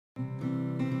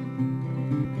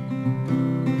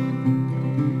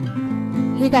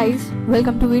Hey guys,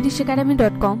 welcome to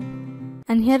VTishacademy.com,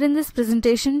 and here in this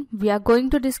presentation we are going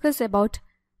to discuss about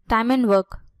time and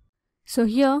work. So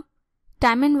here,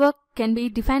 time and work can be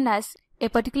defined as a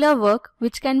particular work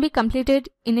which can be completed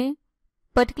in a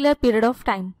particular period of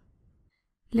time.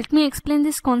 Let me explain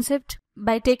this concept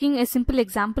by taking a simple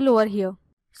example over here.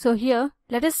 So here,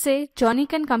 let us say Johnny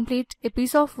can complete a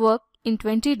piece of work in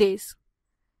 20 days.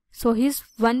 So his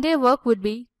one day work would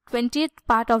be 20th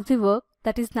part of the work,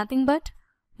 that is nothing but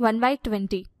 1 by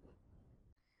 20.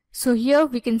 So here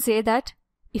we can say that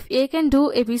if A can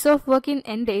do a piece of work in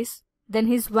n days, then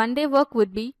his one day work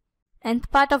would be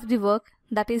nth part of the work,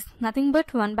 that is nothing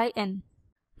but 1 by n.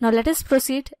 Now let us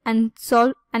proceed and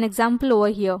solve an example over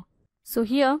here. So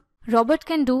here, Robert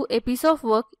can do a piece of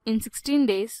work in 16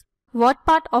 days. What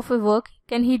part of a work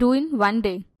can he do in 1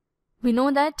 day? We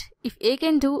know that if A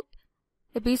can do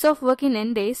a piece of work in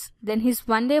n days, then his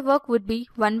one day work would be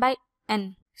 1 by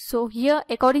n. So here,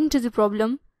 according to the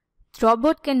problem,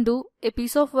 Robert can do a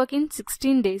piece of work in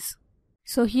 16 days.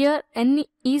 So here n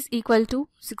is equal to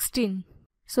 16.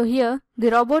 So here the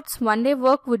Robert's one day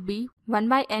work would be 1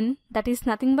 by n, that is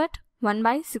nothing but 1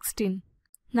 by 16.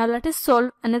 Now let us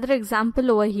solve another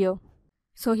example over here.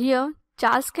 So here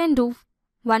Charles can do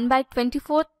 1 by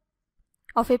 24th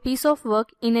of a piece of work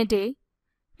in a day.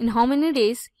 In how many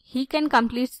days he can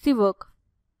complete the work?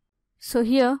 So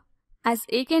here, as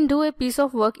A can do a piece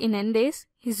of work in n days,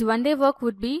 his one day work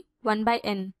would be 1 by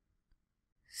n.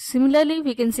 Similarly,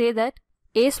 we can say that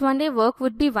A's one day work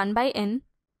would be 1 by n.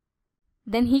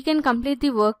 Then he can complete the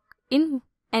work in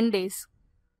n days.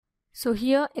 So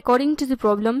here, according to the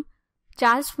problem,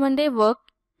 Charles' one day work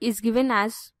is given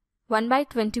as 1 by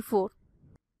 24.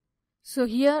 So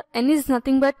here n is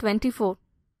nothing but 24.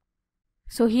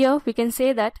 So here we can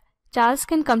say that Charles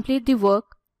can complete the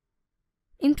work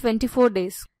in 24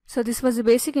 days. So this was a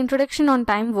basic introduction on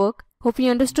time work. Hope you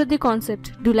understood the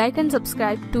concept. Do like and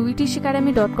subscribe to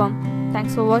VTishacademy.com.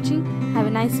 Thanks for watching. Have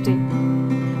a nice day.